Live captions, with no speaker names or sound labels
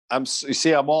You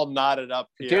see, I'm all knotted up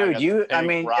here. Dude, I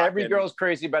mean, every girl's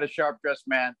crazy about a sharp dressed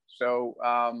man. So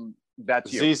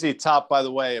that's you. ZZ Top, by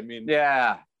the way. I mean,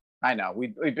 yeah, I know.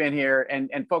 We've been here,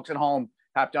 and folks at home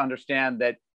have to understand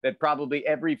that probably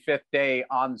every fifth day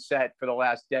on set for the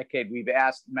last decade, we've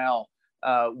asked Mel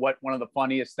what one of the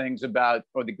funniest things about,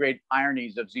 or the great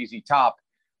ironies of ZZ Top,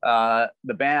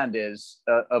 the band is,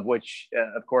 of which,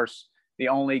 of course, the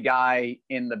only guy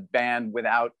in the band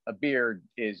without a beard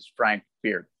is Frank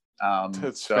Beard.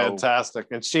 It's fantastic.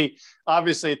 And she,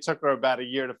 obviously it took her about a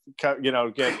year to,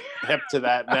 get hip to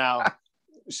that. Now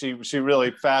she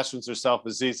really fashions herself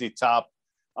as ZZ Top,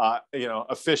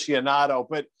 aficionado.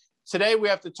 But today we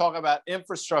have to talk about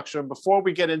infrastructure. And before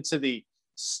we get into the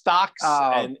stocks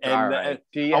I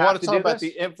want to talk about the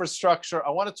infrastructure. I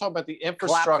want to talk about the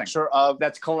infrastructure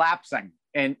that's collapsing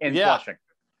in Flushing.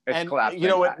 It's collapsing.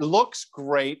 It looks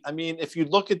great. I mean, if you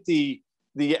look at the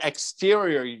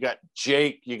exterior, you got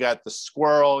Jake, you got the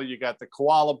squirrel, you got the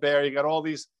koala bear, you got all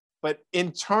these. But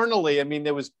internally, I mean,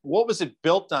 what was it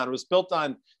built on? It was built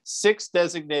on 6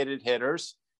 designated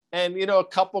hitters and, a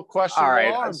couple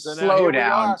questionable arms. Slow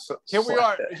down. Here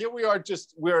we are.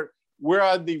 Just we're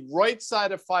on the right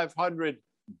side of 500,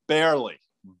 barely.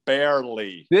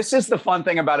 This is the fun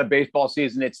thing about a baseball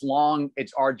season. It's long,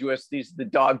 it's arduous. These are the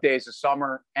dog days of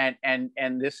summer, and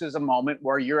this is a moment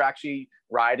where you're actually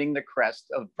riding the crest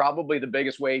of probably the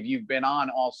biggest wave you've been on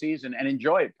all season, and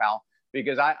enjoy it, pal.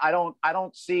 Because I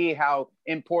don't see how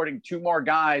importing 2 more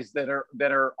guys that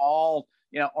are all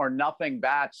or nothing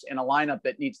bats in a lineup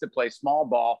that needs to play small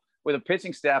ball with a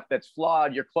pitching staff that's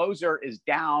flawed. Your closer is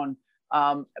down,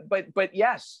 but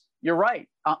yes. You're right.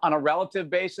 On a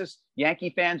relative basis,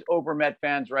 Yankee fans over Met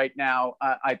fans right now,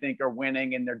 I think, are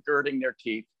winning, and they're girding their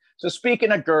teeth. So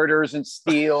speaking of girders and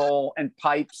steel and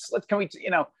pipes, let's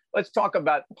talk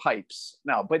about pipes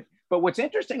now. But what's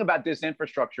interesting about this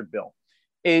infrastructure bill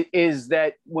is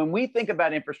that when we think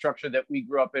about infrastructure that we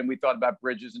grew up in, we thought about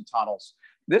bridges and tunnels.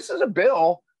 This is a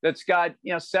bill that's got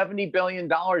 $70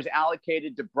 billion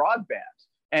allocated to broadband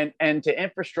and to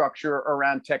infrastructure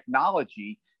around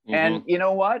technology. Mm-hmm. And you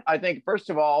know what? I think, first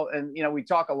of all, and we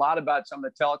talk a lot about some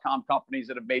of the telecom companies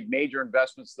that have made major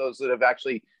investments, those that have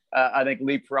actually, I think,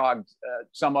 leapfrogged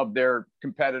some of their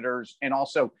competitors, and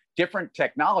also different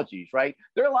technologies, right?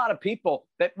 There are a lot of people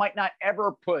that might not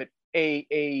ever put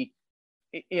a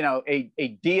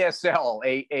DSL,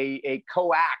 a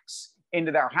coax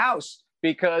into their house,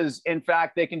 because in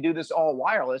fact, they can do this all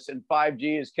wireless, and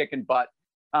 5G is kicking butt.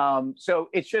 So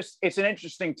it's an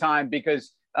interesting time,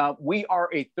 because we are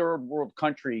a third world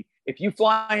country. If you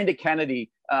fly into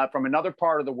Kennedy from another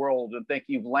part of the world and think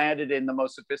you've landed in the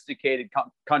most sophisticated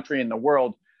country in the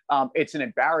world, it's an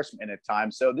embarrassment at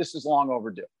times. So this is long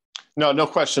overdue. No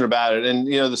question about it. And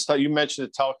you mentioned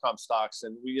the telecom stocks,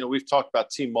 and we've talked about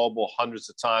T-Mobile hundreds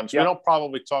of times. Yep. We don't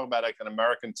probably talk about like an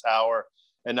American Tower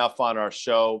enough on our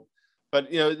show. But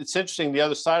it's interesting. The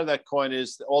other side of that coin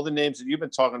is all the names that you've been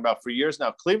talking about for years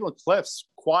now. Cleveland Cliffs,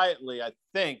 quietly, I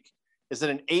think, is at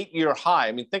an 8-year high.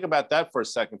 I mean, think about that for a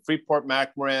second. Freeport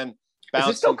McMoran. Is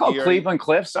it still called Cleveland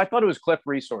Cliffs? I thought it was Cliff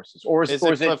Resources. Or is it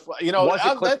Cliff?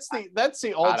 That's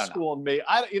the old school in me.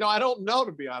 I don't know,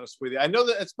 to be honest with you. I know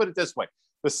that. Let's put it this way: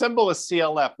 the symbol is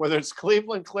CLF. Whether it's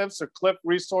Cleveland Cliffs or Cliff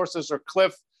Resources or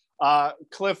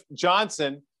Cliff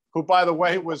Johnson, who, by the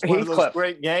way, was one of those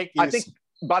great Yankees.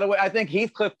 I think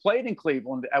Heathcliff played in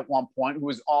Cleveland at one point, who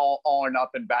was all or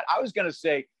nothing bat. I was going to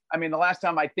say, I mean, the last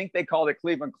time I think they called it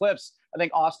Cleveland Cliffs, I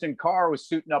think Austin Carr was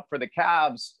suiting up for the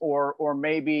Cavs, or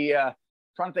maybe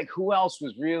trying to think who else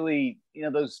was really,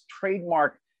 those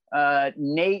trademark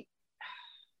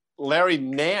Larry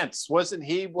Nance, wasn't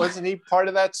he part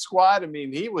of that squad? I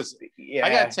mean, he was. Yeah.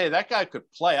 I got to tell you, that guy could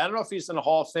play. I don't know if he's in the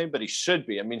Hall of Fame, but he should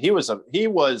be. I mean,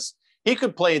 he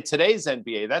could play in today's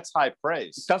NBA. That's high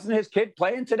praise. Doesn't his kid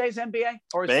play in today's NBA?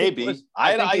 Or maybe.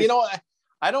 I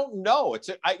don't know.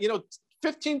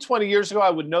 15, 20 years ago, I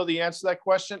would know the answer to that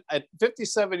question.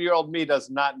 57-year-old me does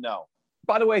not know.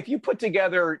 By the way, if you put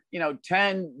together,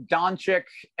 10 Doncic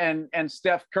and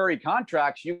Steph Curry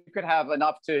contracts, you could have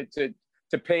enough to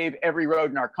pave every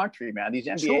road in our country, man. These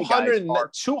NBA guys are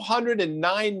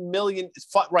 $209 million,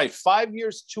 right? 5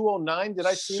 years, 209. Did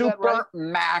I see that right? Super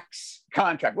max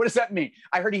contract. What does that mean?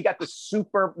 I heard he got the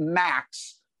super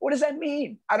max. What does that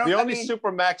mean? The only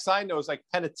super max I know is like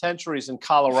penitentiaries in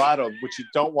Colorado, which you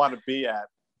don't want to be at.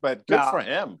 But good for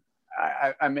him.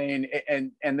 I mean,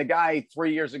 and the guy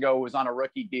 3 years ago was on a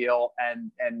rookie deal,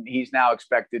 and he's now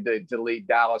expected to lead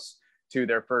Dallas to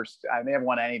their first. They haven't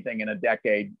won anything in a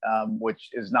decade, which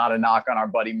is not a knock on our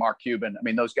buddy Mark Cuban. I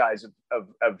mean, those guys have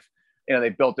they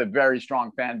built a very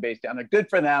strong fan base down there. Good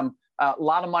for them. A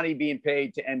lot of money being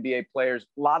paid to NBA players,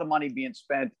 a lot of money being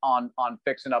spent on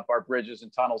fixing up our bridges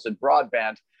and tunnels and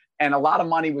broadband. And a lot of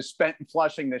money was spent in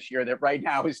Flushing this year that right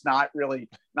now is not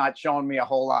showing me a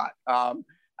whole lot.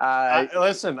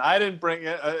 Listen, I didn't bring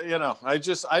it. I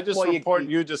just report.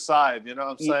 You decide. You know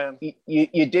what I'm saying?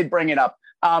 You did bring it up.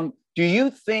 Do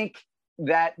you think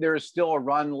that there's still a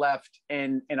run left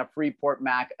in a Freeport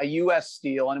Mac, a U.S.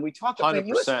 Steel? And we talked about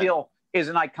U.S. Steel is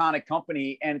an iconic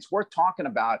company, and it's worth talking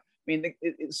about. I mean,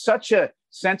 it's such a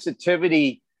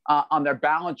sensitivity on their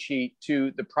balance sheet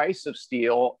to the price of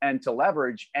steel and to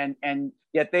leverage, and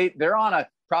yet they're on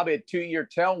probably a 2-year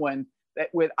tailwind. That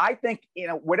with, I think,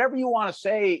 whatever you want to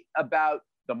say about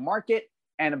the market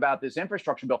and about this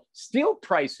infrastructure bill, steel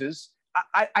prices,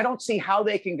 I don't see how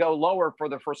they can go lower for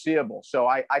the foreseeable. So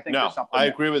I think there's something. I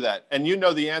agree with that. And you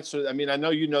know the answer. I mean, I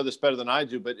know you know this better than I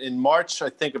do, but in March, I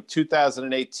think of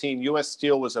 2018, U.S.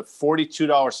 Steel was a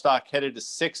 $42 stock headed to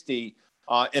 60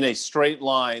 in a straight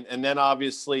line. And then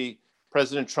obviously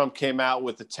President Trump came out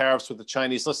with the tariffs with the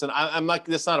Chinese. Listen, I'm not,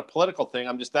 this is not a political thing.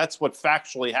 That's what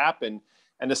factually happened.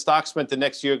 And the stock spent the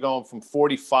next year going from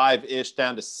 45-ish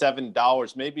down to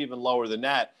 $7, maybe even lower than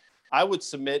that. I would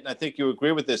submit, and I think you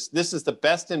agree with this, this is the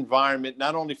best environment,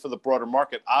 not only for the broader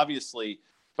market, obviously,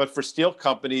 but for steel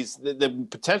companies, the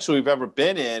potential we've ever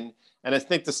been in. And I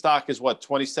think the stock is,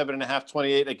 27.5,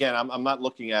 28? Again, I'm not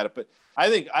looking at it, but I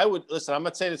think I would, listen, I'm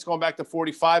not saying it's going back to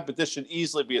 45, but this should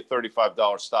easily be a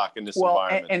 $35 stock in this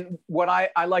environment. And what I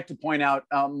like to point out,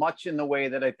 much in the way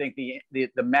that I think the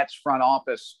Mets front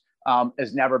office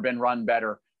has never been run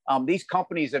better. These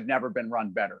companies have never been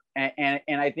run better. And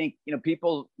I think,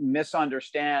 people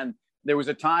misunderstand. There was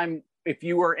a time, if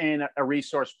you were in a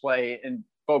resource play, and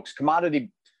folks,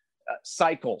 commodity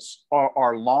cycles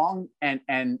are long and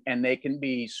they can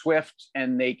be swift,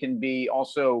 and they can be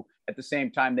also, at the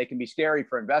same time, they can be scary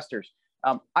for investors.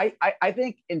 I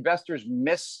think investors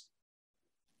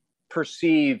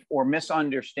misperceive or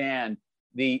misunderstand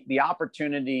the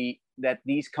opportunity that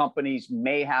these companies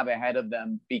may have ahead of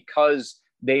them, because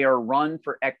they are run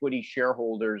for equity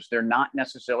shareholders. They're not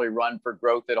necessarily run for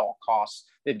growth at all costs.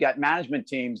 They've got management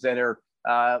teams that are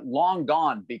long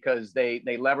gone because they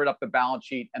levered up the balance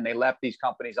sheet and they left these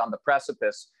companies on the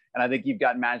precipice. And I think you've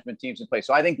got management teams in place.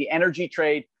 So I think the energy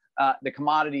trade, the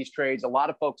commodities trades, a lot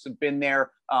of folks have been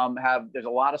there. There's a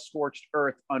lot of scorched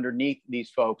earth underneath these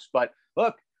folks. But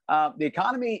look, the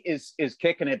economy is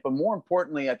kicking it, but more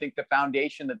importantly, I think the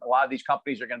foundation that a lot of these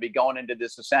companies are going to be going into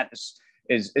this ascent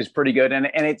is pretty good. And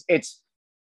it's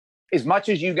as much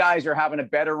as you guys are having a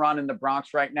better run in the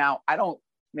Bronx right now, I don't,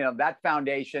 that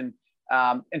foundation.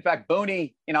 In fact,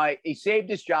 Booney, he saved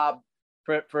his job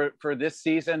for this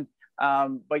season,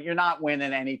 but you're not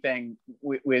winning anything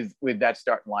with that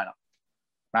starting lineup,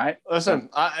 right? Listen,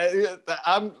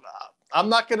 I'm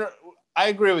not gonna. I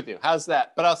agree with you. How's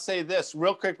that? But I'll say this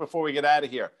real quick before we get out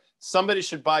of here. Somebody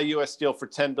should buy U.S. Steel for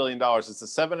 $10 billion. It's a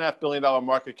 $7.5 billion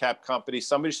market cap company.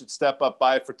 Somebody should step up,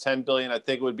 buy it for $10 billion. I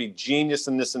think it would be genius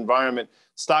in this environment.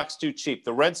 Stock's too cheap.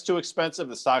 The rent's too expensive.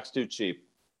 The stock's too cheap.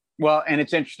 Well, and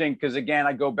it's interesting because, again,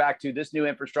 I go back to this new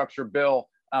infrastructure bill,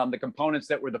 the components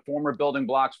that were the former building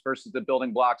blocks versus the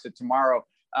building blocks of tomorrow.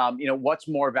 What's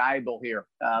more valuable here,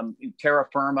 terra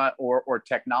firma or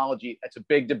technology? It's a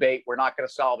big debate. We're not going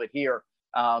to solve it here.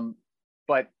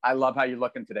 But I love how you're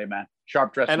looking today, man.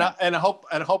 Sharp dress. And I hope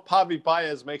Javi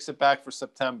Baez makes it back for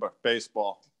September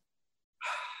baseball.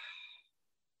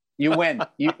 You win.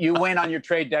 You win on your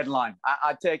trade deadline.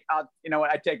 I take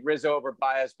Rizzo over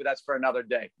Baez, but that's for another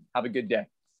day. Have a good day.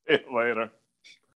 See you later.